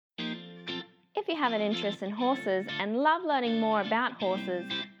If you have an interest in horses and love learning more about horses,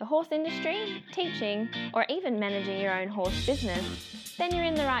 the horse industry, teaching, or even managing your own horse business, then you're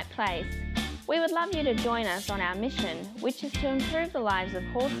in the right place. We would love you to join us on our mission, which is to improve the lives of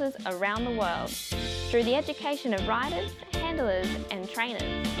horses around the world through the education of riders, handlers, and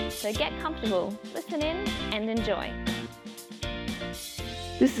trainers. So get comfortable, listen in, and enjoy.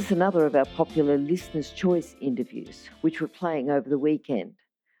 This is another of our popular Listener's Choice interviews, which we're playing over the weekend.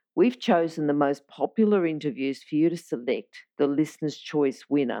 We've chosen the most popular interviews for you to select the Listener's Choice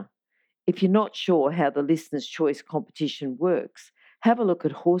winner. If you're not sure how the Listener's Choice competition works, have a look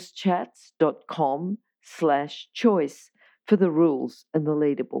at horsechats.com/choice for the rules and the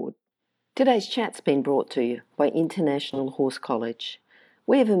leaderboard. Today's chat's been brought to you by International Horse College.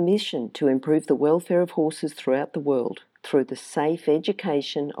 We have a mission to improve the welfare of horses throughout the world through the safe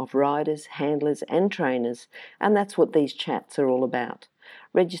education of riders, handlers and trainers, and that's what these chats are all about.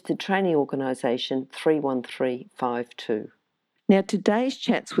 Registered Training Organisation 31352. Now today's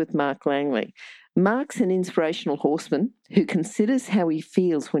chat's with Mark Langley. Mark's an inspirational horseman who considers how he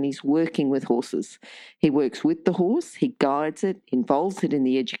feels when he's working with horses. He works with the horse, he guides it, involves it in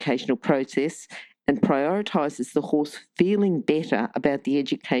the educational process, and prioritises the horse feeling better about the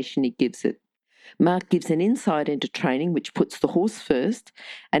education he gives it. Mark gives an insight into training which puts the horse first,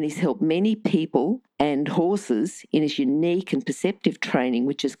 and he's helped many people and horses in his unique and perceptive training,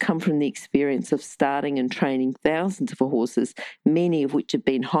 which has come from the experience of starting and training thousands of horses, many of which have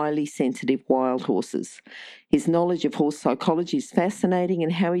been highly sensitive wild horses. His knowledge of horse psychology is fascinating,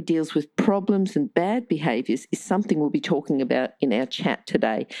 and how he deals with problems and bad behaviours is something we'll be talking about in our chat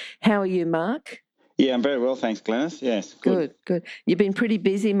today. How are you, Mark? Yeah, I'm very well, thanks, Glenys. Yes, good. You've been pretty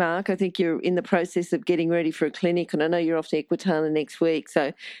busy, Mark. I think you're in the process of getting ready for a clinic, and I know you're off to Equitana next week.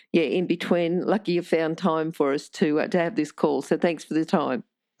 So, yeah, in between, lucky you found time for us to have this call. So thanks for the time.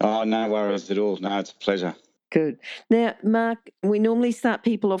 Oh, no worries at all. No, it's a pleasure. Good. Now, Mark, we normally start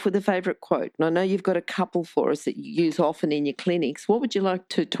people off with a favourite quote, and I know you've got a couple for us that you use often in your clinics. What would you like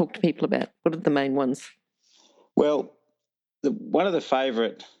to talk to people about? What are the main ones? Well, one of the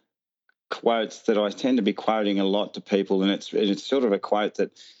favourite quotes that I tend to be quoting a lot to people, and it's sort of a quote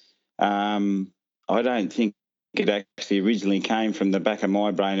that I don't think it actually originally came from the back of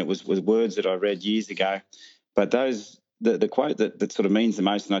my brain. It was words that I read years ago. But the quote that sort of means the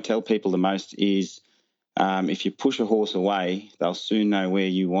most, and I tell people the most, is if you push a horse away, they'll soon know where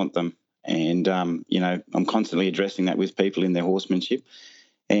you want them. And, I'm constantly addressing that with people in their horsemanship.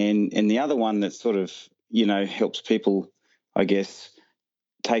 And the other one that sort of, helps people, I guess,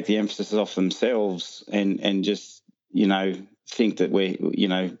 take the emphasis off themselves and just, think that we're,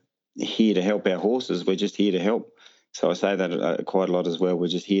 here to help our horses. We're just here to help. So I say that quite a lot as well. We're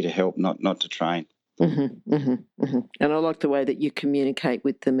just here to help, not to train. Mm-hmm, mm-hmm, mm-hmm. And I like the way that you communicate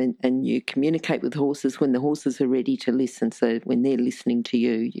with them and you communicate with horses when the horses are ready to listen. So when they're listening to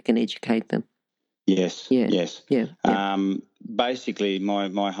you, you can educate them. Yes, yeah. Yes. Yeah. Basically,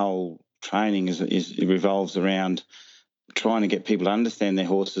 my whole training revolves around trying to get people to understand their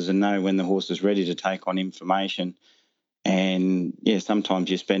horses and know when the horse is ready to take on information. And, sometimes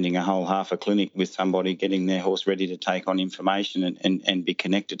you're spending a whole half a clinic with somebody getting their horse ready to take on information and be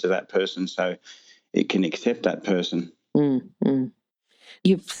connected to that person so it can accept that person. Mm-hmm.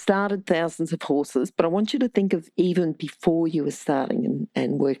 You've started thousands of horses, but I want you to think of even before you were starting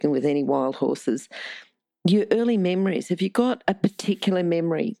and working with any wild horses, your early memories. Have you got a particular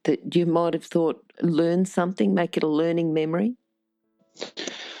memory that you might have thought, learn something, make it a learning memory?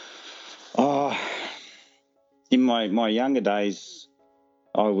 Oh, in my younger days,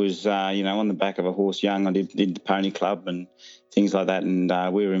 I was, on the back of a horse young. I did the pony club and things like that, and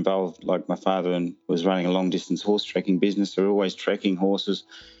we were involved, like my father was running a long-distance horse trekking business, so we were always trekking horses,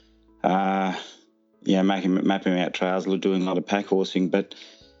 mapping out trails, doing a lot of pack horsing. But,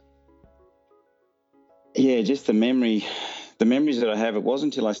 just the memories that I have, it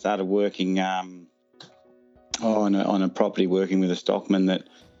wasn't until I started working on a property, working with a stockman, that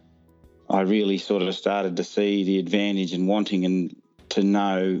I really sort of started to see the advantage in wanting and to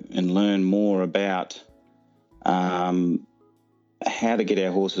know and learn more about how to get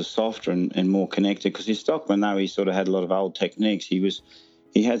our horses softer and more connected. Because his stockman, though he sort of had a lot of old techniques, he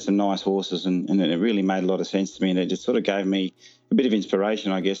had some nice horses, and it really made a lot of sense to me, and it just sort of gave me a bit of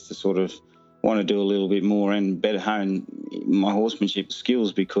inspiration, I guess, to sort of want to do a little bit more and better hone my horsemanship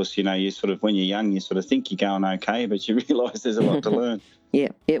skills, because, you sort of, when you're young, you sort of think you're going okay, but you realise there's a lot to learn. Yeah.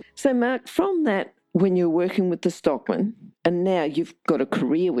 So, Mark, from that, when you're working with the stockman, and now you've got a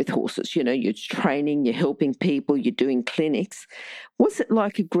career with horses, you're training, you're helping people, you're doing clinics. Was it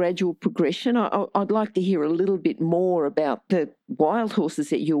like a gradual progression? I'd like to hear a little bit more about the wild horses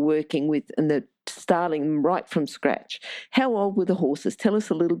that you're working with and the starting them right from scratch. How old were the horses? Tell us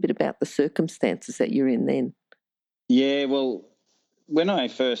a little bit about the circumstances that you're in then. Yeah, well, when I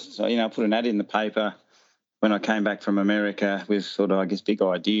first, I put an ad in the paper when I came back from America with sort of, I guess, big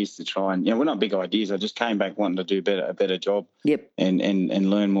ideas to try and, well, not big ideas. I just came back wanting to do a better job. Yep. And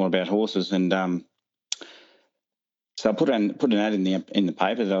learn more about horses. And so I put an ad in the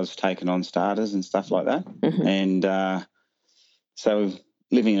paper that I was taking on starters and stuff like that. Mm-hmm. And so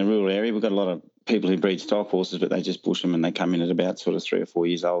living in a rural area, we've got a lot of people who breed stock horses, but they just push them and they come in at about sort of 3 or 4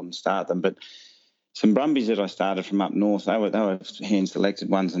 years old and start them. But some Brumbies that I started from up north, they were hand-selected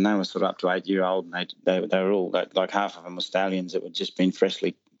ones, and they were sort of up to 8-year-old, and they were all, like half of them were stallions that were just been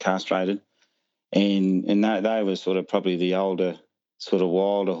freshly castrated. And they were sort of probably the older, sort of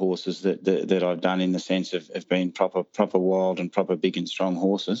wilder horses that I've done in the sense of being proper wild and proper big and strong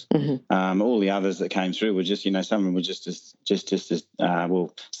horses. Mm-hmm. All the others that came through were just, some of them were just as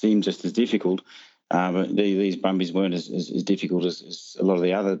seemed just as difficult. But these Brumbies weren't as difficult as a lot of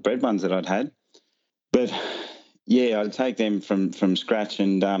the other bred ones that I'd had. But yeah, I'd take them from scratch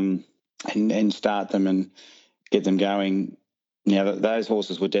and start them and get them going. Now, those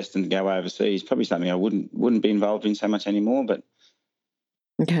horses were destined to go overseas, probably something I wouldn't be involved in so much anymore. But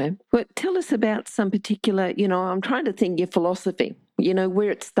okay. Well, tell us about some particular, I'm trying to think your philosophy,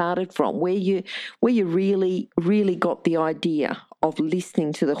 where it started from, where you really, really got the idea of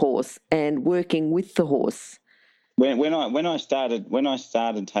listening to the horse and working with the horse. When I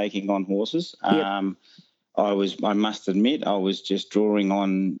started taking on horses, yep. I must admit, I was just drawing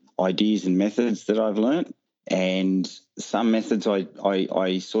on ideas and methods that I've learnt. And some methods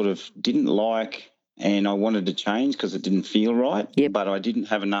I sort of didn't like and I wanted to change because it didn't feel right. Yep. But I didn't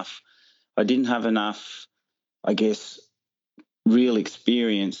have enough, I guess, real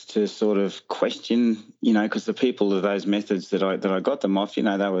experience to sort of question, because the people of those methods that I got them off, they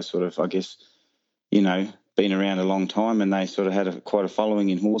were sort of, I guess, been around a long time and they sort of had quite a following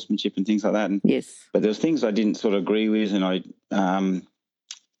in horsemanship and things like that. And, yes. But there was things I didn't sort of agree with, and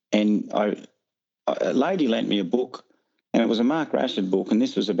a lady lent me a book, and it was a Mark Rashid book, and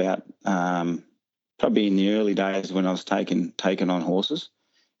this was about probably in the early days when I was taken on horses.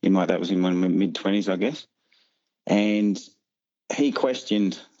 That was in my mid-20s, I guess. And he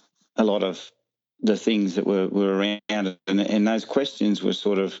questioned a lot of the things that were around, and those questions were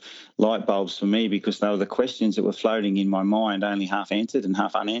sort of light bulbs for me because they were the questions that were floating in my mind, only half answered and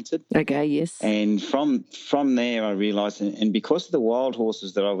half unanswered. Okay, yes. And from there, I realised, and because of the wild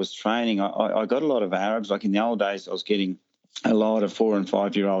horses that I was training, I got a lot of Arabs. Like in the old days, I was getting a lot of 4 and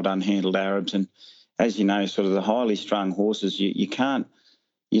 5 year old unhandled Arabs, and as you know, sort of the highly strung horses, you don't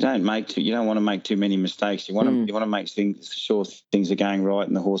want to make too many mistakes. You want to make sure things are going right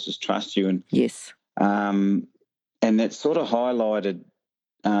and the horses trust you. And yes, and that sort of highlighted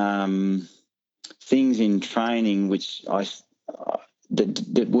things in training which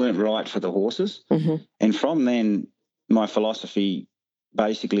that weren't right for the horses. Mm-hmm. And from then, my philosophy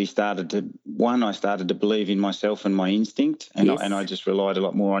basically started to believe in myself and my instinct, and yes. I just relied a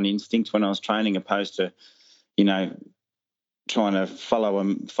lot more on instinct when I was training, opposed to, trying to follow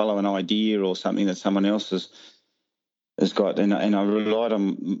an idea or something that someone else has got. And I relied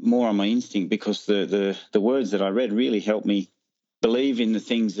more on my instinct because the words that I read really helped me believe in the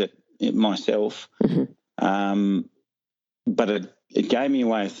things that myself. Mm-hmm. But it gave me a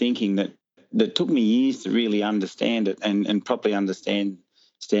way of thinking that took me years to really understand it and properly understand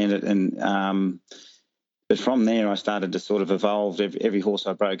it. And but from there, I started to sort of evolve. Every horse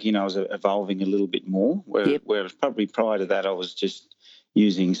I broke in, I was evolving a little bit more. Whereas probably prior to that, I was just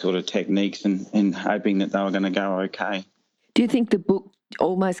using sort of techniques and hoping that they were going to go okay. Do you think the book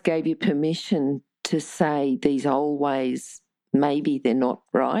almost gave you permission to say these old ways, maybe they're not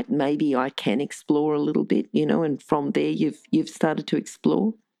right, maybe I can explore a little bit, and from there you've started to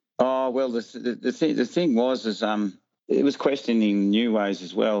explore? Oh, well, the thing was it was questioning new ways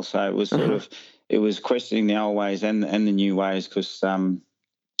as well. So it was sort of, it was questioning the old ways and the new ways, because some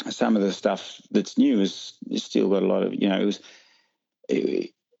of the stuff that's new is still got a lot of,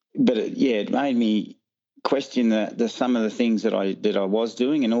 it made me question the some of the things that I was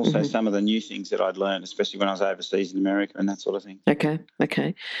doing, and also some of the new things that I'd learned, especially when I was overseas in America and that sort of thing.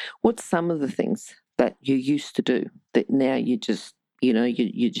 Okay. What's some of the things that you used to do that now you just,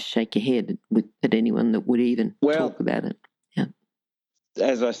 you just shake your head at anyone that would even talk about it? Yeah.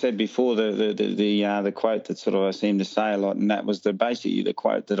 As I said before, the quote that sort of I seem to say a lot, and that was basically the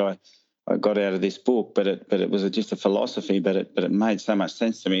quote that I got out of this book, but it was just a philosophy, but it made so much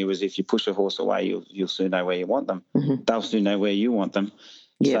sense to me. It was, if you push a horse away, you'll soon know where you want them. Mm-hmm. They'll soon know where you want them.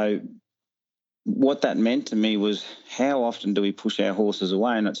 Yep. So what that meant to me was how often do we push our horses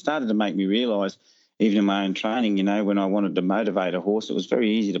away? And it started to make me realise, even in my own training, you know, when I wanted to motivate a horse, it was very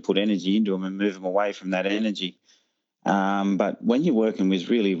easy to put energy into them and move them away from that energy. But when you're working with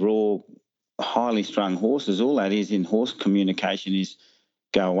really raw, highly strung horses, all that is in horse communication is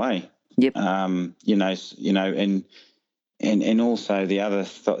go away. Yep. And also the other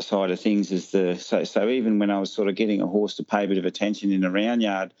side of things is so even when I was sort of getting a horse to pay a bit of attention in a round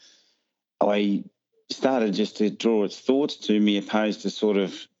yard, I started just to draw its thoughts to me, opposed to sort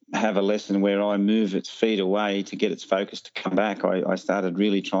of have a lesson where I move its feet away to get its focus to come back. I started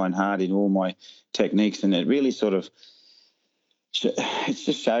really trying hard in all my techniques, and it really sort of it's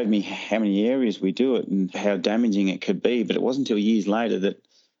just showed me how many areas we do it and how damaging it could be. But it wasn't until years later that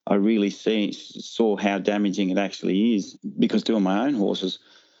I really saw how damaging it actually is, because doing my own horses,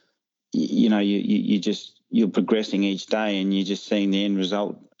 you know, you're progressing each day and you're just seeing the end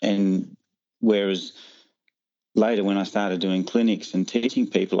result. And whereas later when I started doing clinics and teaching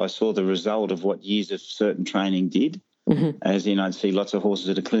people, I saw the result of what years of certain training did. Mm-hmm. As in, I'd see lots of horses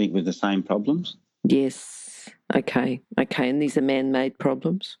at a clinic with the same problems. Yes. Okay. And these are man-made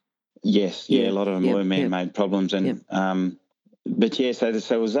problems? Yes. Yeah. A lot of them were man-made problems. And, but yeah, so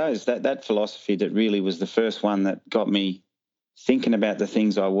it was that philosophy that really was the first one that got me thinking about the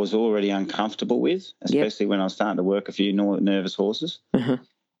things I was already uncomfortable with, especially when I was starting to work a few nervous horses. Uh-huh.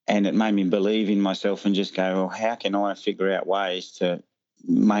 And it made me believe in myself and just go, well, how can I figure out ways to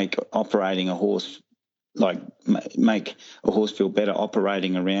make operating a horse, like make a horse feel better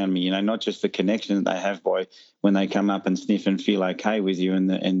operating around me, you know, not just the connection that they have by when they come up and sniff and feel okay with you and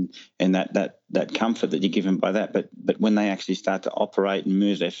that comfort that you give them by that, but when they actually start to operate and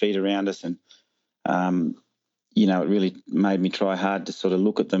move their feet around us. And, you know, it really made me try hard to sort of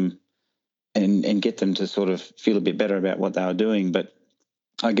look at them and get them to sort of feel a bit better about what they were doing. But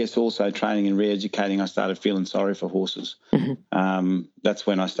I guess also training and re-educating, I started feeling sorry for horses. Mm-hmm. That's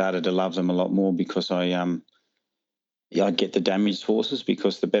when I started to love them a lot more, because I'd get the damaged horses,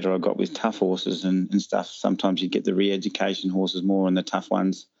 because the better I got with tough horses and stuff, sometimes you'd get the re-education horses more and the tough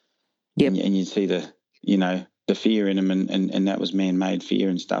ones. Yep. And you'd see the fear in them, and that was man-made fear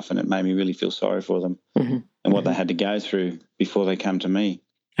and stuff, and it made me really feel sorry for them and what they had to go through before they come to me.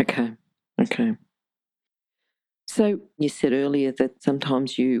 Okay. So you said earlier that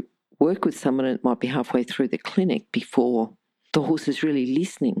sometimes you work with someone and it might be halfway through the clinic before the horse is really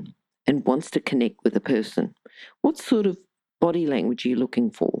listening and wants to connect with the person. What sort of body language are you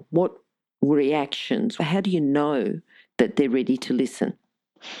looking for? What reactions? How do you know that they're ready to listen?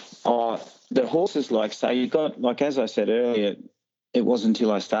 The horses, you got, like as I said earlier, it wasn't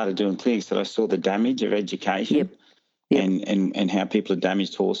until I started doing clinics that I saw the damage of education. Yep. And how people have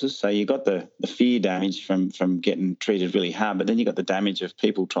damaged horses. So you got the fear damage from getting treated really hard, but then you got the damage of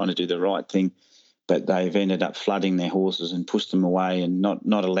people trying to do the right thing, but they've ended up flooding their horses and pushed them away and not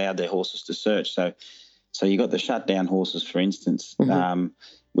allowed their horses to search. So you got the shutdown horses, for instance,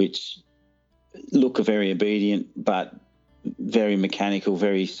 which look very obedient but very mechanical,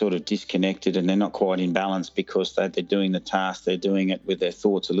 very sort of disconnected, and they're not quite in balance because they're doing the task, they're doing it with their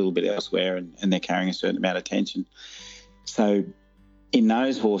thoughts a little bit elsewhere, and they're carrying a certain amount of tension. So in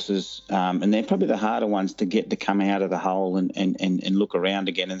those horses, and they're probably the harder ones to get to come out of the hole and look around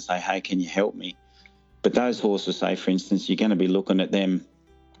again and say, hey, can you help me? But those horses, say, for instance, you're going to be looking at them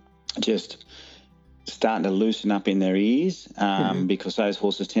just starting to loosen up in their ears, because those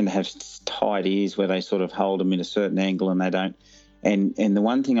horses tend to have tight ears where they sort of hold them in a certain angle and they don't. And the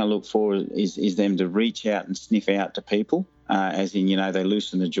one thing I look for is them to reach out and sniff out to people. As in, you know, they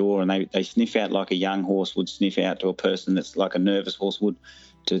loosen the jaw and they sniff out like a young horse would sniff out to a person that's like a nervous horse would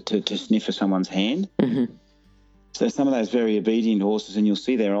to sniff of someone's hand. Mm-hmm. So some of those very obedient horses, and you'll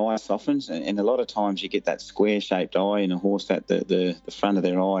see their eye softens, and a lot of times you get that square-shaped eye in a horse that the front of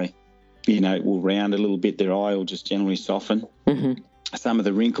their eye, you know, will round a little bit. Their eye will just generally soften. Mm-hmm. Some of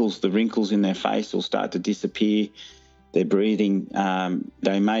the wrinkles in their face will start to disappear. Their breathing,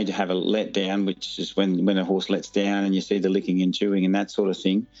 they may have a letdown, which is when a horse lets down and you see the licking and chewing and that sort of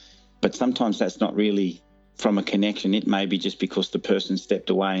thing. But sometimes that's not really from a connection. It may be just because the person stepped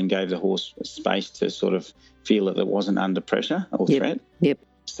away and gave the horse space to sort of feel that it wasn't under pressure or threat. Yep.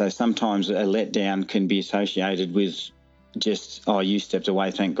 So sometimes a letdown can be associated with just, oh, you stepped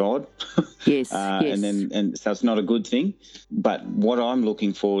away, thank God. Yes. And so it's not a good thing. But what I'm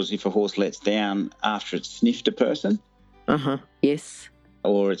looking for is if a horse lets down after it's sniffed a person. Yes.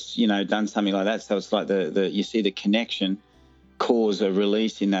 Or it's, you know, done something like that. So it's like you see the connection cause a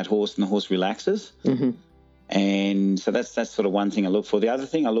release in that horse and the horse relaxes. Mm-hmm. And so that's sort of one thing I look for. The other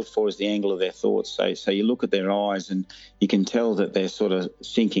thing I look for is the angle of their thoughts. So you look at their eyes and you can tell that they're sort of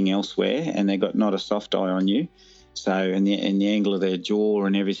thinking elsewhere and they've got not a soft eye on you. So and the angle of their jaw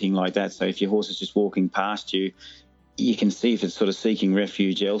and everything like that. So if your horse is just walking past you, you can see if it's sort of seeking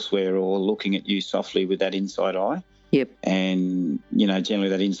refuge elsewhere or looking at you softly with that inside eye. Yep. And, generally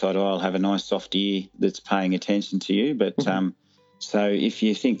that inside eye will have a nice soft ear that's paying attention to you. But so if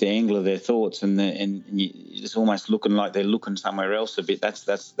you think the angle of their thoughts it's almost looking like they're looking somewhere else a bit,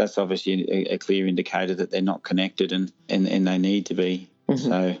 that's obviously a clear indicator that they're not connected and they need to be.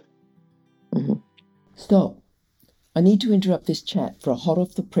 So. Stop. I need to interrupt this chat for a hot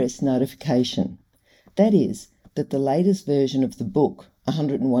off the press notification. That is that the latest version of the book,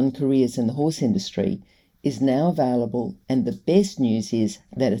 101 Careers in the Horse Industry, is now available, and the best news is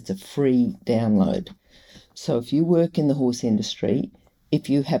that it's a free download. So if you work in the horse industry, if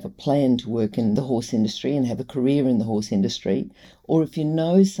you have a plan to work in the horse industry and have a career in the horse industry, or if you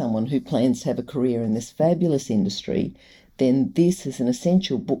know someone who plans to have a career in this fabulous industry, then this is an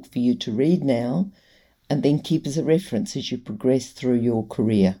essential book for you to read now and then keep as a reference as you progress through your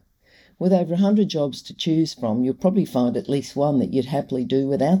career. With over 100 jobs to choose from, you'll probably find at least one that you'd happily do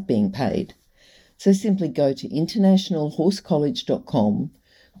without being paid. So simply go to internationalhorsecollege.com,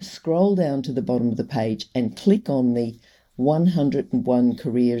 scroll down to the bottom of the page and click on the 101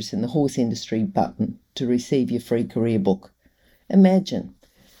 Careers in the Horse Industry button to receive your free career book. Imagine,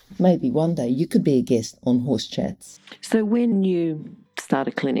 maybe one day you could be a guest on Horse Chats. So when you start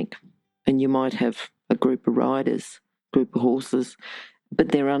a clinic and you might have a group of riders, group of horses, but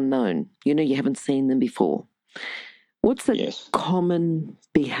they're unknown, you haven't seen them before. What's the common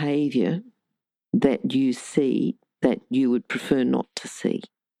behaviour that you see that you would prefer not to see?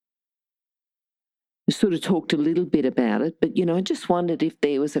 You sort of talked a little bit about it, but, I just wondered if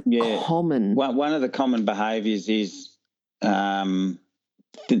there was a common... One of the common behaviours is the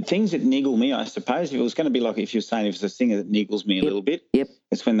things that niggle me, I suppose. If it was going to be like if you're saying if it's a thing that niggles me a little bit,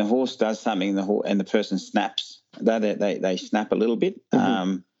 it's when the horse does something and the person snaps. They snap a little bit.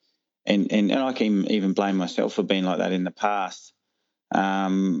 And I can even blame myself for being like that in the past.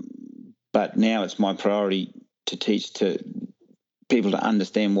 But now it's my priority to teach to people to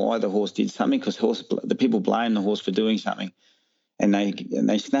understand why the horse did something, because the people blame the horse for doing something, and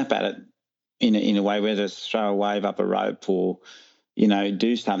they snap at it in a way, whether it's throw a wave up a rope or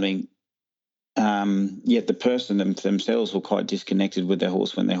do something. Yet the person themselves were quite disconnected with their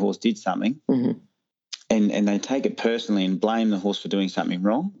horse when their horse did something, and they take it personally and blame the horse for doing something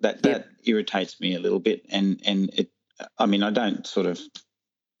wrong. That irritates me a little bit, and I don't sort of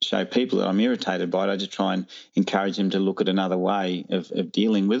show people that I'm irritated by it. I just try and encourage them to look at another way of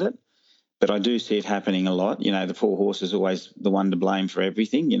dealing with it. But I do see it happening a lot. The poor horse is always the one to blame for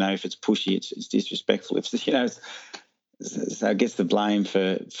everything. If it's pushy, it's disrespectful. If so it gets the blame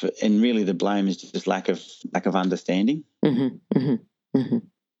for, and really the blame is just lack of understanding.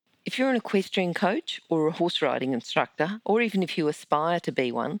 If you're an equestrian coach or a horse riding instructor, or even if you aspire to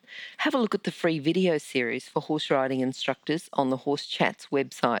be one, have a look at the free video series for horse riding instructors on the Horse Chats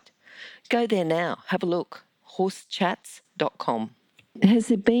website. Go there now, have a look, horsechats.com. Has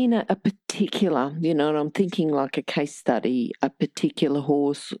there been a particular, and I'm thinking like a case study, a particular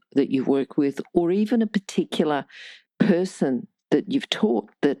horse that you work with, or even a particular person that you've taught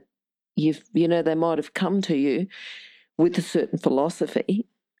that they might have come to you with a certain philosophy,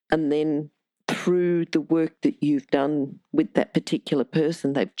 and then through the work that you've done with that particular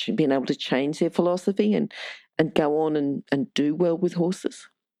person, they've been able to change their philosophy and go on and do well with horses?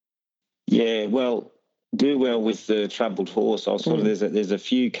 Yeah, well, do well with the troubled horse. There's a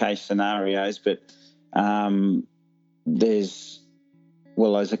few case scenarios, but there's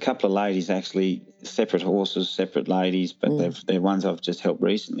a couple of ladies actually, separate horses, separate ladies, but they're ones I've just helped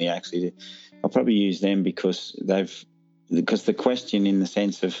recently actually. I'll probably use them because the question in the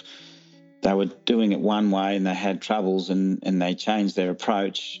sense of they were doing it one way and they had troubles and they changed their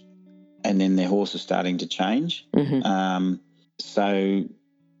approach, and then their horse is starting to change. So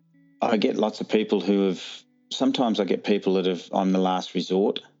I get lots of people sometimes I get people that I'm the last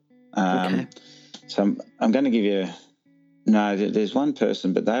resort. So I'm going to give you... No, there's one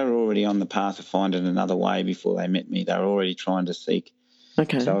person, but they were already on the path of finding another way before they met me. They were already trying to seek.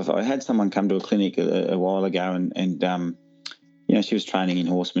 Okay. So if I had someone come to a clinic a while ago and she was training in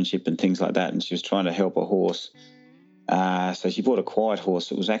horsemanship and things like that, and she was trying to help a horse. So she bought a quiet horse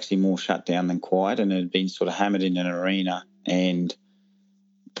that was actually more shut down than quiet, and it had been sort of hammered in an arena. And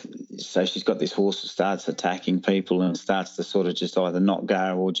so she's got this horse that starts attacking people and starts to sort of just either not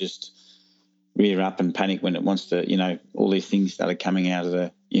go or just rear up and panic when it wants to, all these things started coming out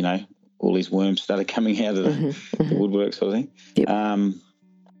of all these worms started coming out of the woodwork sort of thing. Yep.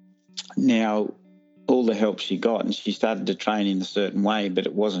 Now, all the help she got, and she started to train in a certain way, but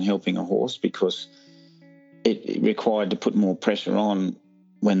it wasn't helping a horse because it required to put more pressure on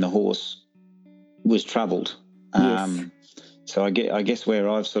when the horse was troubled. Yes. So I guess where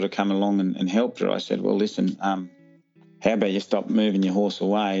I've sort of come along and helped her, I said, well, listen, how about you stop moving your horse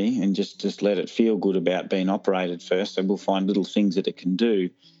away and just let it feel good about being operated first. So we'll find little things that it can do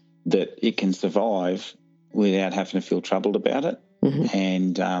that it can survive without having to feel troubled about it.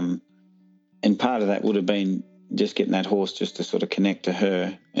 And part of that would have been just getting that horse just to sort of connect to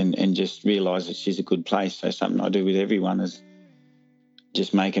her and just realise that she's a good place. So something I do with everyone is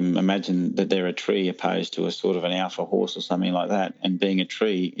just make them imagine that they're a tree opposed to a sort of an alpha horse or something like that. And being a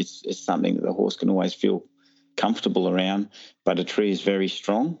tree, it's something that the horse can always feel comfortable around, but a tree is very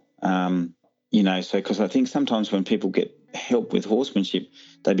strong. So because I think sometimes when people get help with horsemanship,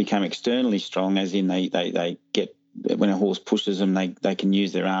 they become externally strong, as in they get, when a horse pushes them, they can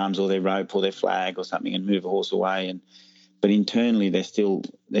use their arms or their rope or their flag or something and move a horse away. But internally they're still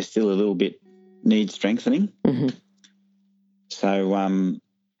a little bit need strengthening. So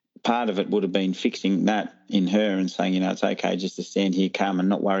part of it would have been fixing that in her and saying, it's okay just to stand here calm and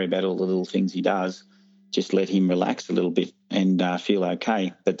not worry about all the little things he does. Just let him relax a little bit and feel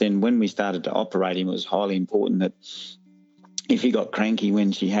okay. But then when we started to operate him, it was highly important that if he got cranky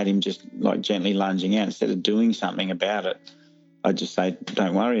when she had him just like gently lunging out, instead of doing something about it, I'd just say,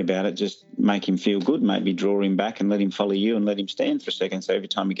 don't worry about it, just make him feel good, maybe draw him back and let him follow you and let him stand for a second. So every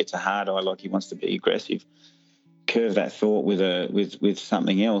time he gets a hard eye like he wants to be aggressive, curve that thought with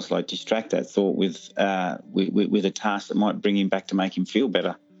something else, like distract that thought with a task that might bring him back to make him feel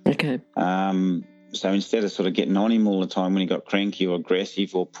better. Okay. So instead of sort of getting on him all the time when he got cranky or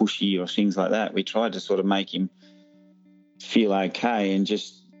aggressive or pushy or things like that, we tried to sort of make him feel okay and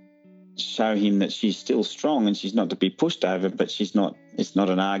just show him that she's still strong and she's not to be pushed over, but it's not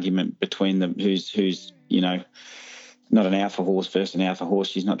an argument between them who's not an alpha horse versus an alpha horse.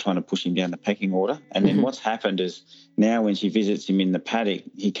 She's not trying to push him down the pecking order. And then what's happened is now when she visits him in the paddock,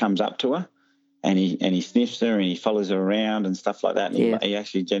 he comes up to her and he sniffs her and he follows her around and stuff like that. And he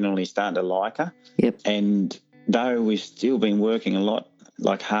actually generally starting to like her. Yep. And though we've still been working a lot,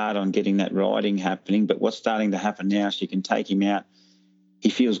 like hard on getting that riding happening, but what's starting to happen now, she can take him out.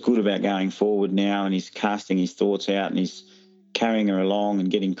 He feels good about going forward now and he's casting his thoughts out and he's carrying her along and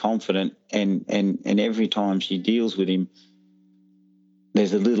getting confident. And every time she deals with him,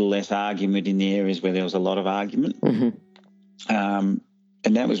 there's a little less argument in the areas where there was a lot of argument.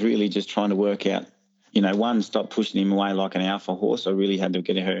 And that was really just trying to work out, one, stop pushing him away like an alpha horse. I really had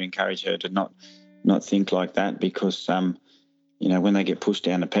to encourage her to not think like that because, when they get pushed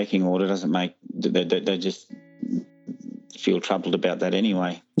down the pecking order, doesn't make, they just feel troubled about that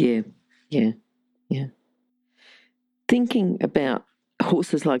anyway. Yeah. Thinking about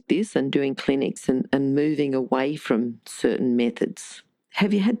horses like this and doing clinics and moving away from certain methods,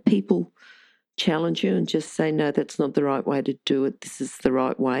 have you had people challenge you and just say, no, that's not the right way to do it, this is the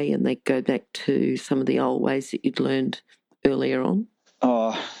right way, and they go back to some of the old ways that you'd learned earlier on?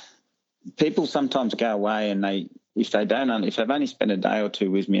 Oh, people sometimes go away and if they've only spent a day or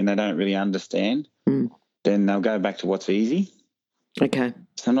two with me and they don't really understand, then they'll go back to what's easy. Okay.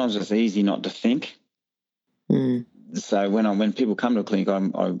 Sometimes it's easy not to think. So when people come to a clinic,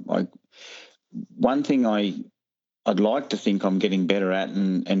 one thing I'd like to think I'm getting better at,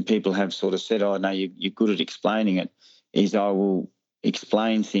 and people have sort of said, oh, no, you're good at explaining it, is I will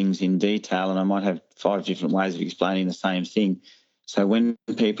explain things in detail and I might have 5 different ways of explaining the same thing. So when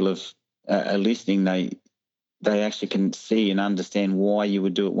people are listening, they actually can see and understand why you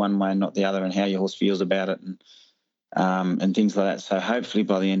would do it one way and not the other and how your horse feels about it and things like that. So hopefully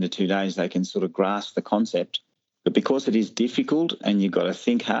by the end of 2 days they can sort of grasp the concept. But because it is difficult and you've got to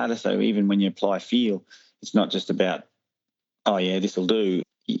think harder, so even when you apply feel, it's not just about, oh, yeah, this will do.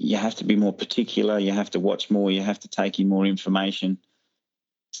 You have to be more particular. You have to watch more. You have to take in more information.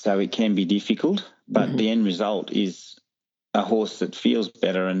 So it can be difficult, but the end result is a horse that feels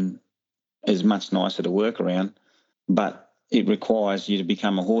better and is much nicer to work around. But it requires you to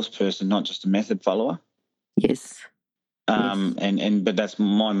become a horse person, not just a method follower. Yes. But that's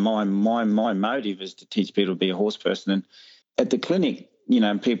my motive is to teach people to be a horse person. And at the clinic,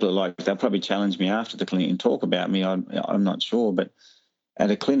 people are like, they'll probably challenge me after the clinic and talk about me. I'm not sure, but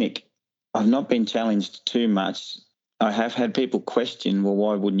at a clinic, I've not been challenged too much. I have had people question, well,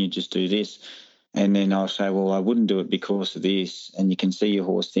 why wouldn't you just do this? And then I'll say, well, I wouldn't do it because of this. And you can see your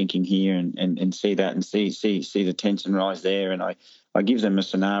horse thinking here and see that and see the tension rise there. And I give them a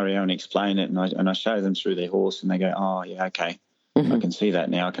scenario and explain it and I show them through their horse and they go, oh, yeah, okay. I can see that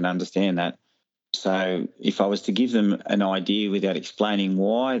now. I can understand that. So if I was to give them an idea without explaining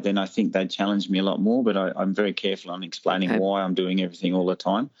why, then I think they'd challenge me a lot more. But I'm very careful on explaining why I'm doing everything all the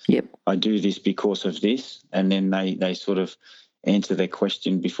time. Yep. I do this because of this, and then they sort of answer their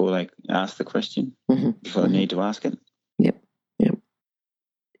question before they ask the question, before they need to ask it. Yep.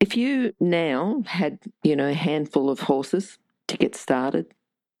 If you now had, a handful of horses to get started,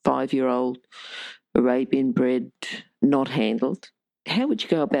 5-year-old, Arabian bred, not handled, how would you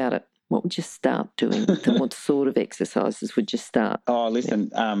go about it? What would you start doing? And what sort of exercises would you start? Oh,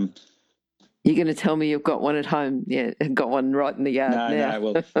 listen. You're going to tell me you've got one at home. Yeah, got one right in the yard now.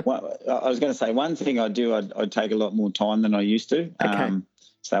 No. Well, I was going to say one thing I'd do, I'd take a lot more time than I used to. Okay.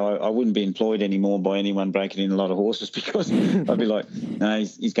 So I wouldn't be employed anymore by anyone breaking in a lot of horses because I'd be like, no,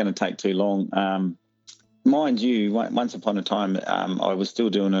 he's going to take too long. Mind you, once upon a time, I was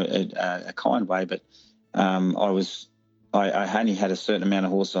still doing a kind way, but I only had a certain amount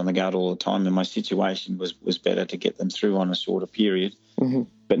of horses on the guard all the time, and my situation was better to get them through on a shorter period. Mm-hmm.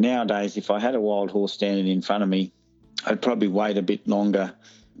 But nowadays, if I had a wild horse standing in front of me, I'd probably wait a bit longer,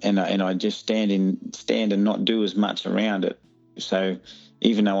 and I'd just stand and not do as much around it. So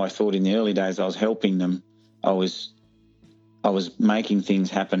even though I thought in the early days I was helping them, I was making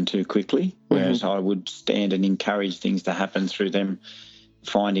things happen too quickly, whereas I would stand and encourage things to happen through them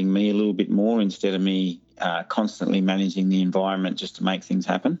finding me a little bit more instead of me constantly managing the environment just to make things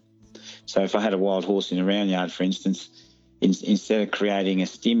happen. So if I had a wild horse in a round yard, for instance, instead of creating a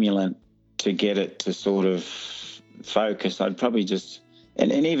stimulant to get it to sort of focus, I'd probably just,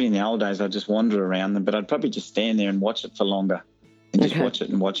 and even in the old days, I'd just wander around them, but I'd probably just stand there and watch it for longer and just watch it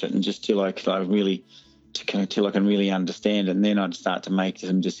and just till I can really understand it, and then I'd start to make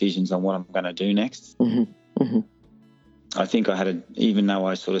some decisions on what I'm going to do next. I think even though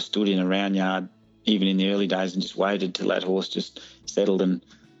I sort of stood in a round yard, even in the early days, and just waited till that horse just settled, and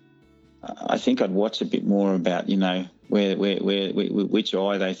I think I'd watch a bit more about, where which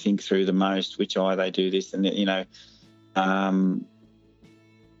eye they think through the most, which eye they do this, and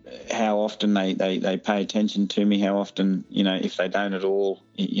how often they pay attention to me, how often, if they don't at all,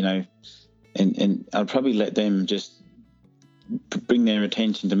 and I'd probably let them just bring their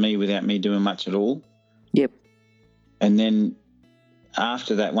attention to me without me doing much at all. Yep. And then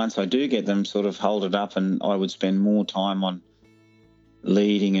after that, once I do get them sort of hold it up, and I would spend more time on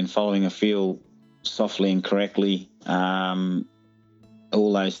leading and following a feel softly and correctly,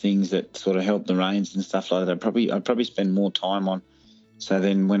 all those things that sort of help the reins and stuff like that. I'd probably spend more time on. So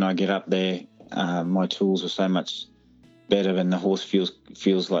then when I get up there, my tools are so much better, and the horse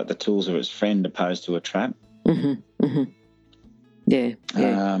feels like the tools are its friend opposed to a trap. Yeah.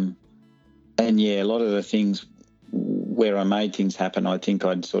 And a lot of the things where I made things happen, I think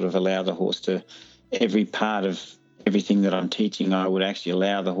I'd sort of allow the horse to, every part of everything that I'm teaching, I would actually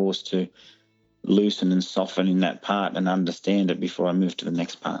allow the horse to loosen and soften in that part and understand it before I move to the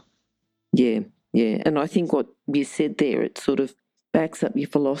next part. Yeah. And I think what you said there, it sort of backs up your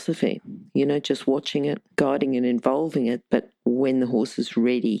philosophy, just watching it, guiding and involving it, but when the horse is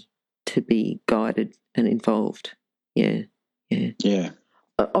ready to be guided and involved. Yeah.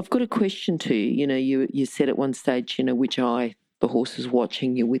 I've got a question too. You said at one stage, which eye the horse is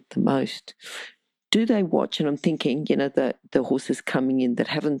watching you with the most. Do they watch, and I'm thinking, the horses coming in that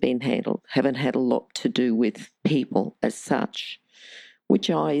haven't been handled, haven't had a lot to do with people as such. Which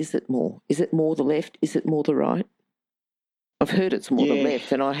eye is it more? Is it more the left? Is it more the right? I've heard it's more the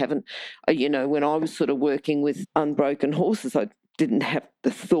left, and I haven't, when I was sort of working with unbroken horses, I didn't have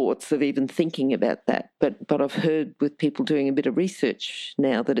the thoughts of even thinking about that. But I've heard with people doing a bit of research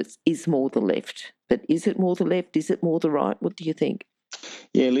now that it is more the left. But is it more the left? Is it more the right? What do you think?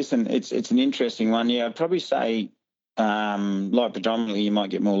 Yeah, listen, it's an interesting one. Yeah, I'd probably say, like predominantly, you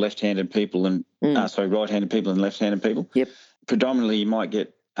might get more left-handed people and right-handed people and left-handed people. Yep. Predominantly, you might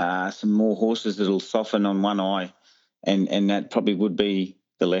get some more horses that'll soften on one eye, and that probably would be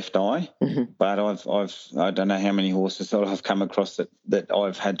the left eye. But I don't know how many horses that I've come across that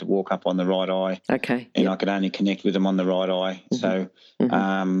I've had to walk up on the right eye. Okay. And I could only connect with them on the right eye. So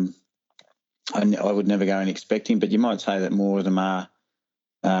I would never go and expect him, but you might say that more of them are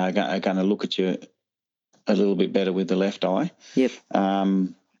going to look at you a little bit better with the left eye. Yep.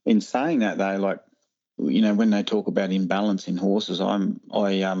 In saying that, though, like, when they talk about imbalance in horses, I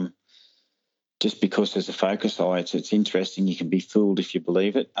just because there's a focus eye, it's interesting. You can be fooled if you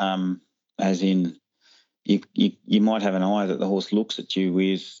believe it. As in, you might have an eye that the horse looks at you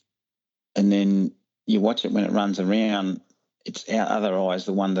with, and then you watch it when it runs around. It's our other eye's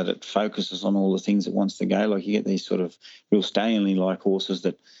the one that it focuses on all the things it wants to go. Like you get these sort of real Stanley-like horses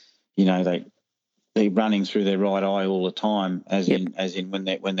that, they're running through their right eye all the time, as Yep. in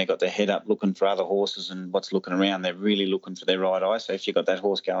when they got their head up looking for other horses and what's looking around, they're really looking for their right eye. So if you've got that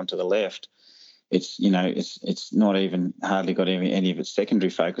horse going to the left, it's it's not even hardly got any of its secondary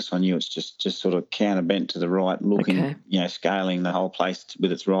focus on you. It's just sort of counterbent to the right, looking, scaling the whole place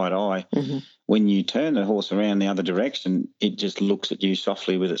with its right eye. Mm-hmm. When you turn the horse around the other direction, it just looks at you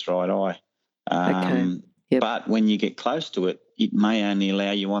softly with its right eye. Yep. But when you get close to it, it may only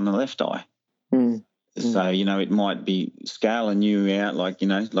allow you on the left eye. Mm. So, it might be scaling you out, like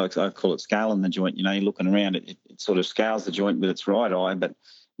I call it scaling the joint. You're looking around, it sort of scales the joint with its right eye, but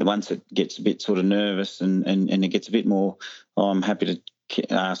once it gets a bit sort of nervous and it gets a bit more, I'm happy to,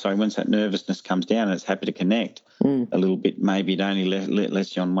 once that nervousness comes down and it's happy to connect a little bit, maybe it only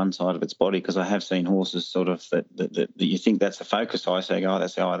lets you on one side of its body, because I have seen horses sort of that you think that's the focus eye, saying, oh,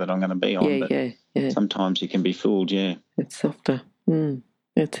 that's the eye that I'm going to be on. Yeah. Sometimes you can be fooled, yeah. It's softer.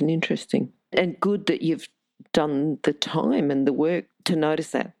 That's an interesting. And good that you've done the time and the work to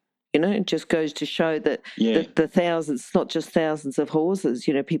notice that. It just goes to show that the thousands, not just thousands of horses,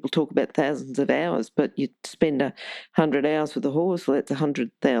 people talk about thousands of hours, but you spend 100 hours with a horse, well, that's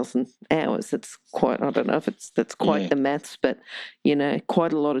 100,000 hours. That's quite, I don't know if that's quite the maths, but,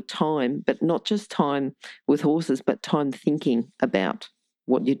 quite a lot of time, but not just time with horses, but time thinking about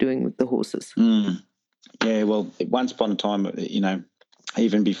what you're doing with the horses. Yeah, well, once upon a time,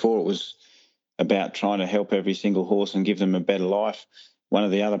 even before it was about trying to help every single horse and give them a better life, one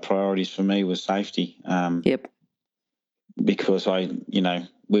of the other priorities for me was safety. Yep. Because we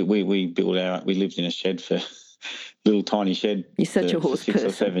lived in a shed for little tiny shed. You're such a horse for 6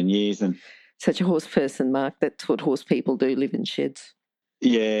 or 7 years, and such a horse person, Mark. That's what horse people do, live in sheds.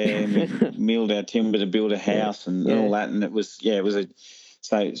 Yeah, we milled our timber to build a house and all that, and it was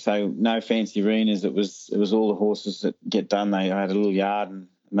so no fancy arenas. It was all the horses that get done. They had a little yard and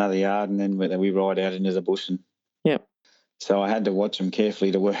another yard, and then we ride out into the bush. Yep. So I had to watch them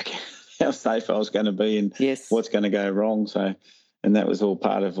carefully to work out how safe I was going to be and what's going to go wrong. So, and that was all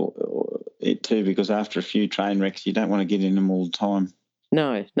part of it too, because after a few train wrecks, you don't want to get in them all the time.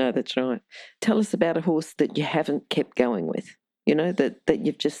 No, that's right. Tell us about a horse that you haven't kept going with, that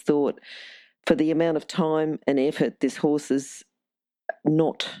you've just thought, for the amount of time and effort, this horse is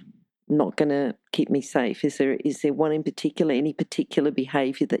not going to keep me safe. Is there one in particular, any particular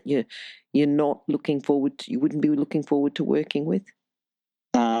behaviour that you're not looking forward to, you wouldn't be looking forward to working with?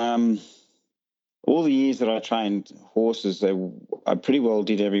 All the years that I trained horses, I pretty well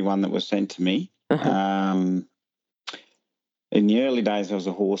did every one that was sent to me. In the early days, there was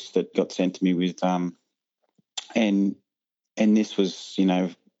a horse that got sent to me with, and this was,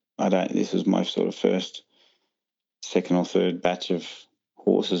 this was my sort of first, second or third batch of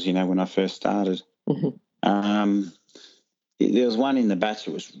horses, when I first started. There was one in the batch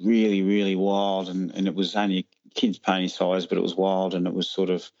that was really, really wild, and it was only a kid's pony size, but it was wild, and it was sort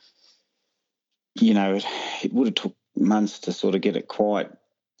of, it would have took months to sort of get it quiet,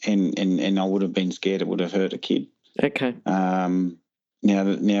 and I would have been scared it would have hurt a kid. Okay.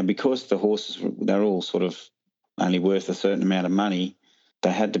 Now because the horses, they're all sort of only worth a certain amount of money,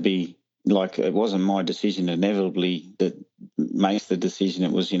 they had to be, like, it wasn't my decision inevitably that makes the decision.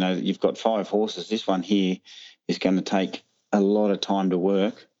 It was, you've got 5 horses. This one here is going to take a lot of time to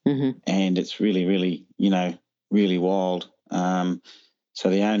work, and it's really, really, really wild. So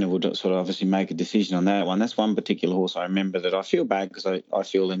the owner would sort of obviously make a decision on that one. That's one particular horse I remember that I feel bad because I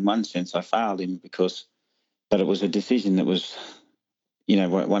feel in one sense I failed him but it was a decision that was,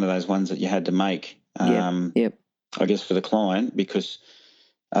 one of those ones that you had to make, I guess, for the client, because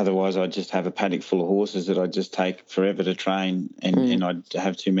otherwise I'd just have a paddock full of horses that I'd just take forever to train, and I'd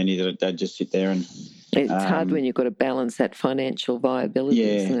have too many that they'd just sit there. And it's hard when you've got to balance that financial viability,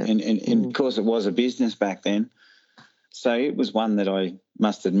 isn't it? And because it was a business back then. So it was one that I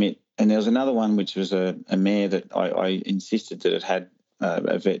must admit. And there was another one which was a mare that I insisted that it had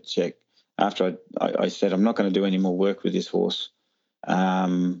a vet check. After I said, I'm not going to do any more work with this horse.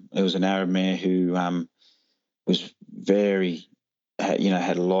 It was an Arab mare who was very, had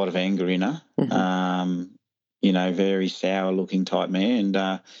a lot of anger in her, very sour-looking type mare,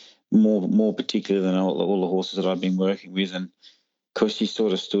 and more particular than all the horses that I've been working with. And because she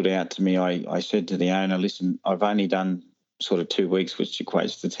sort of stood out to me, I said to the owner, listen, I've only done sort of 2 weeks, which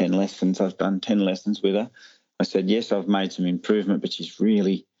equates to 10 lessons. I've done 10 lessons with her. I said, yes, I've made some improvement, but she's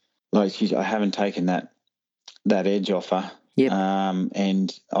really, I haven't taken that edge off her. Yep.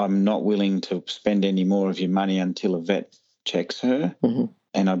 And I'm not willing to spend any more of your money until a vet checks her.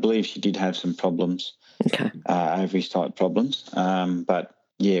 And I believe she did have some problems, ovaries type problems. But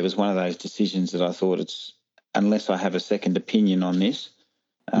yeah, it was one of those decisions that I thought, unless I have a second opinion on this,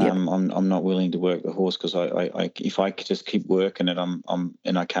 I'm not willing to work the horse because I if I could just keep working it,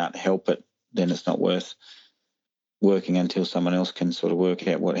 and I can't help it, then it's not worth working until someone else can sort of work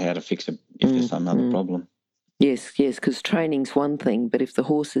out how to fix it if there's some other problem. Yes, because training's one thing, but if the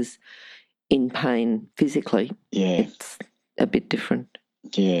horse is in pain physically, it's a bit different.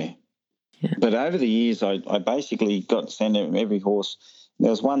 Yeah. But over the years, I basically got to send every horse.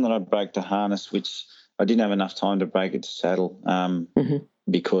 There was one that I broke to harness, which I didn't have enough time to break it to saddle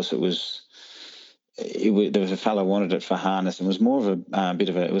because there was a fellow wanted it for harness, and it was more of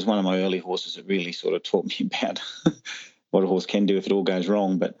it was one of my early horses that really sort of taught me about what a horse can do if it all goes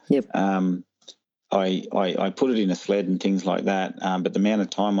wrong. But I put it in a sled and things like that, but the amount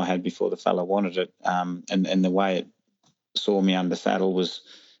of time I had before the fellow wanted it and the way it saw me under saddle was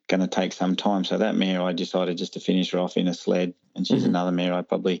going to take some time. So that mare, I decided just to finish her off in a sled, and she's another mare I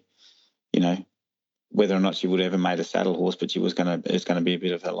probably, whether or not she would have ever made a saddle horse, but it's going to be a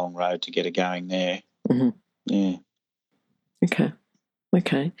bit of a long road to get her going there. Yeah. Okay.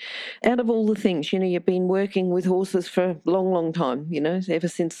 Out of all the things, you've been working with horses for a long, long time, ever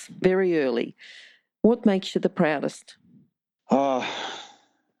since very early. What makes you the proudest? Oh,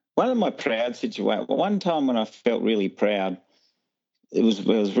 one of my proud situations, one time when I felt really proud, it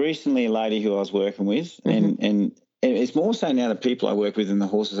was recently a lady who I was working with, and it's more so now the people I work with and the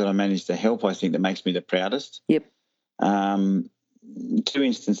horses that I manage to help, I think, that makes me the proudest. Yep. 2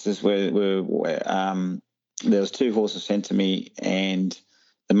 instances where there was 2 horses sent to me, and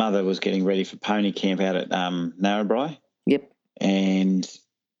the mother was getting ready for pony camp out at Narrabri. Yep. And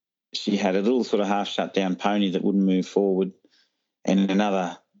she had a little sort of half shut down pony that wouldn't move forward, and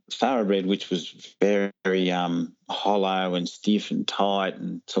another thoroughbred which was very, very hollow and stiff and tight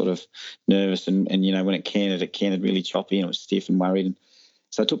and sort of nervous, and when it cantered really choppy and it was stiff and worried. And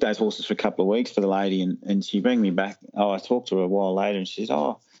so I took those horses for a couple of weeks for the lady, and she rang me back. I talked to her a while later, and she said,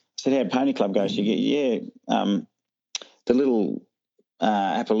 I said, how'd Pony Club go? She the little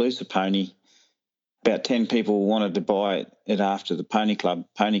Appaloosa pony, about 10 people wanted to buy it after the Pony Club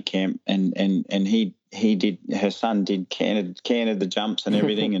pony camp, and he did, her son did cantered the jumps and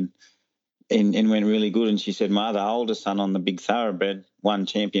everything and went really good. And she said, my other older son on the big thoroughbred won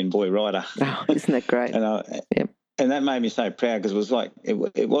champion boy rider. Oh, isn't that great? And that made me so proud, because it was like,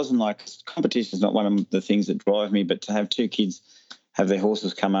 it wasn't like, competition is not one of the things that drive me, but to have 2 kids have their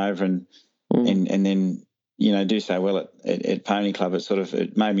horses come over and then, do so well at Pony Club,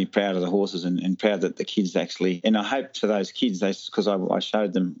 it made me proud of the horses and proud that the kids actually, and I hope for those kids, because I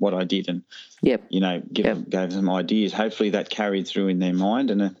showed them what I did and, gave them ideas. Hopefully that carried through in their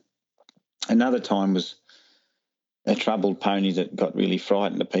mind. And another time was a troubled pony that got really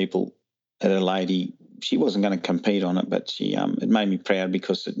frightened of people at a lady. She wasn't going to compete on it, but she it made me proud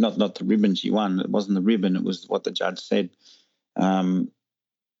because not the ribbon she won. It wasn't the ribbon. It was what the judge said.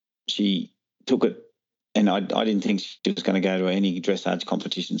 She took it, and I didn't think she was going to go to any dressage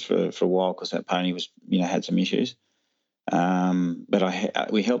competitions for a while, because that pony was had some issues.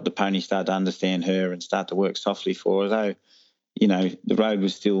 But we helped the pony start to understand her and start to work softly for her, though the road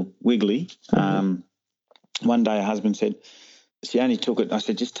was still wiggly. One day her husband said, she only took it, I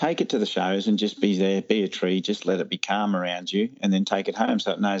said, just take it to the shows and just be there, be a tree, just let it be calm around you, and then take it home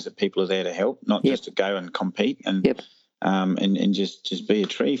so it knows that people are there to help, not just to go and compete and just be a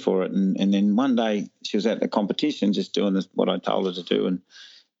tree for it. And then one day she was at the competition just doing what I told her to do,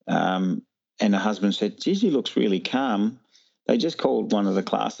 and her husband said, geez, he looks really calm. They just called one of the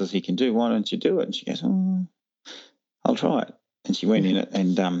classes he can do. Why don't you do it? And she goes, oh, I'll try it. And she went in it,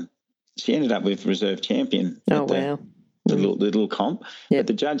 and she ended up with reserve champion. Oh, wow. The little comp. But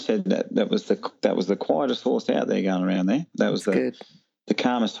the judge said that was the quietest horse out there going around there. That was the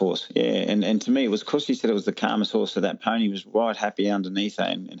calmest horse. Yeah. And to me, it was because she said it was the calmest horse, so that pony was right happy underneath her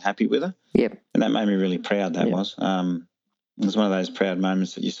and happy with her. Yep. And that made me really proud, that was. It was one of those proud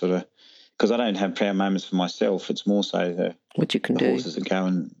moments that you sort of, because I don't have proud moments for myself. It's more so what you can do. Horses that go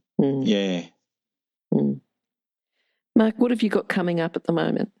and, yeah. Mark, what have you got coming up at the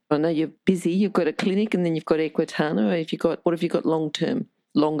moment? I know you're busy. You've got a clinic and then you've got Equitana. What have you got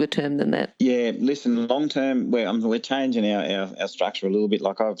longer term than that? Yeah, listen, long term, we're changing our structure a little bit.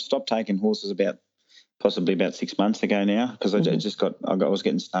 Like, I've stopped taking horses possibly about 6 months ago now, because I was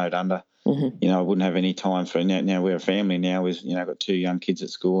getting snowed under. I wouldn't have any time for now. We're a family now. I've got 2 young kids at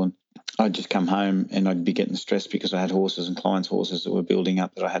school, and I'd just come home and I'd be getting stressed because I had horses and clients' horses that were building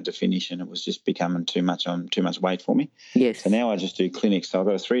up that I had to finish, and it was just becoming too much weight for me. Yes. So now I just do clinics. So I've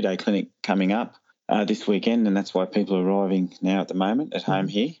got a 3-day clinic coming up this weekend, and that's why people are arriving now at the moment at home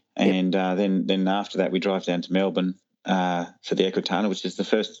here. And then after that we drive down to Melbourne for the Equitana, which is the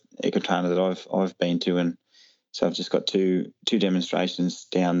first Equitana that I've been to, and So I've just got two demonstrations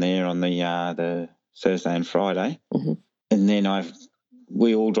down there on the Thursday and Friday. Mm-hmm. And then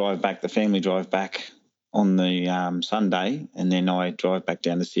we all drive back, the family drive back on the Sunday, and then I drive back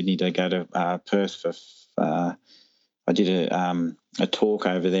down to Sydney to go to Perth for I did a talk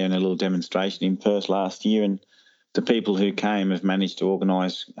over there and a little demonstration in Perth last year, and the people who came have managed to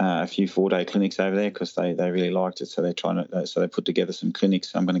organise a few 4-day clinics over there because they really liked it. So they put together some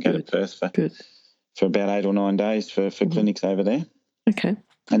clinics. So I'm going to go to Perth for about 8 or 9 days for clinics over there. Okay.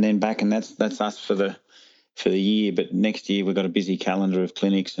 And then back, and that's us for the year. But next year we've got a busy calendar of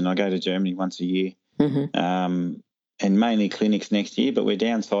clinics, and I go to Germany once a year. Mm-hmm. And mainly clinics next year, but we're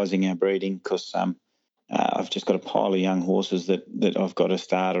downsizing our breeding because I've just got a pile of young horses that I've got to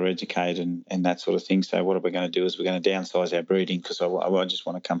start or educate and that sort of thing. So what we're going to do is we're going to downsize our breeding because I just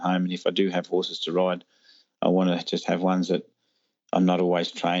want to come home, and if I do have horses to ride, I want to just have ones that I'm not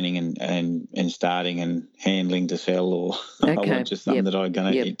always training and starting and handling to sell, or I want just some that I'm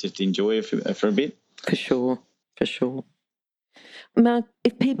going to just enjoy for a bit. For sure. Mark,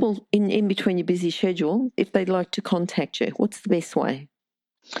 if people in between your busy schedule, if they'd like to contact you, what's the best way?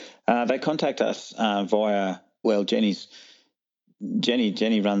 They contact us via,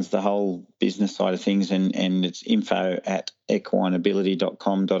 Jenny runs the whole business side of things, and it's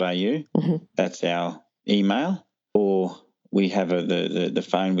info@equineability.com.au. Mm-hmm. That's our email. Or we have the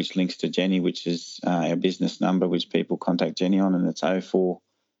phone which links to Jenny, which is our business number, which people contact Jenny on, and it's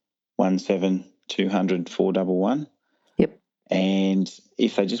 0417 200 411. Yep. And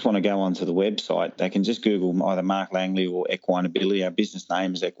if they just want to go onto the website, they can just Google either Mark Langley or Equineability. Our business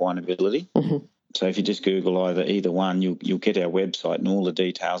name is Equineability. Mm-hmm. So if you just Google either one, you'll get our website, and all the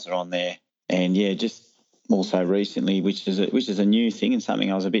details are on there. And just also recently, which is a new thing and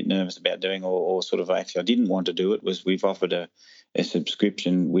something I was a bit nervous about doing, or sort of actually I didn't want to do it, was we've offered a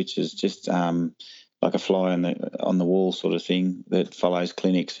subscription which is just like a fly on the wall sort of thing that follows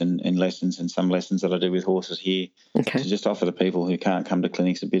clinics and lessons, and some lessons that I do with horses here. Okay. To just offer the people who can't come to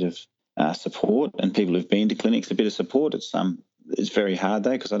clinics a bit of support, and people who've been to clinics a bit of support. It's very hard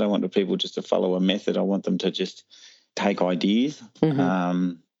though, because I don't want the people just to follow a method. I want them to just take ideas.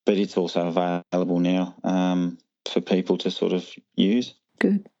 Mm-hmm. But it's also available now for people to sort of use.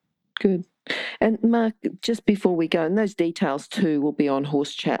 Good. And Mark, just before we go, and those details too will be on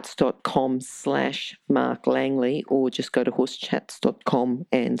horsechats.com/Mark Langley, or just go to horsechats.com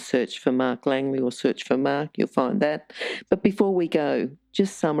and search for Mark Langley or search for Mark, you'll find that. But before we go,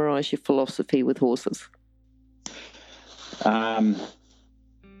 just summarise your philosophy with horses. My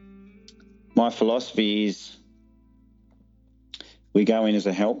philosophy is we go in as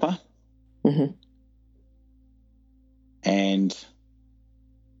a helper. Mm-hmm. And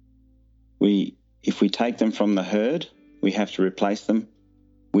if we take them from the herd, we have to replace them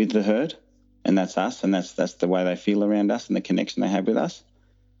with the herd, and that's us, and that's the way they feel around us and the connection they have with us.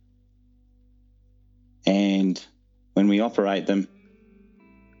 And when we operate them,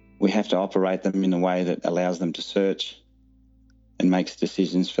 we have to operate them in a way that allows them to search and makes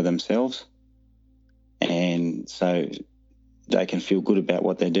decisions for themselves, and so they can feel good about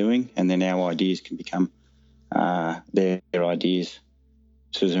what they're doing, and then our ideas can become their ideas,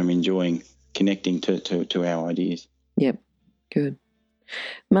 so them enjoying connecting to our ideas. Yep, good.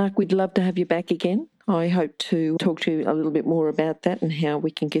 Mark, we'd love to have you back again. I hope to talk to you a little bit more about that and how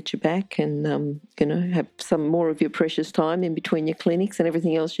we can get you back and, have some more of your precious time in between your clinics and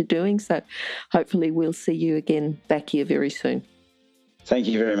everything else you're doing. So hopefully we'll see you again back here very soon. Thank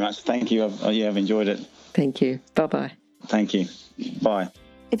you very much. Thank you. I've enjoyed it. Thank you. Bye-bye. Thank you. Bye.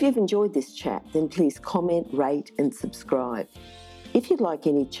 If you've enjoyed this chat, then please comment, rate and subscribe. If you'd like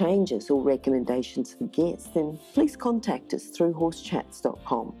any changes or recommendations for guests, then please contact us through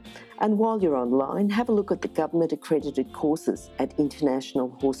horsechats.com. And while you're online, have a look at the government-accredited courses at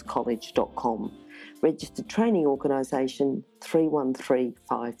internationalhorsecollege.com. Registered Training Organisation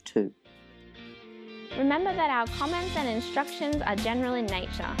 31352. Remember that our comments and instructions are general in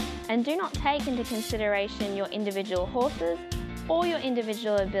nature and do not take into consideration your individual horses or your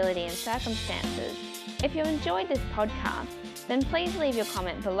individual ability and circumstances. If you enjoyed this podcast, then please leave your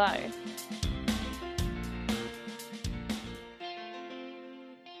comment below.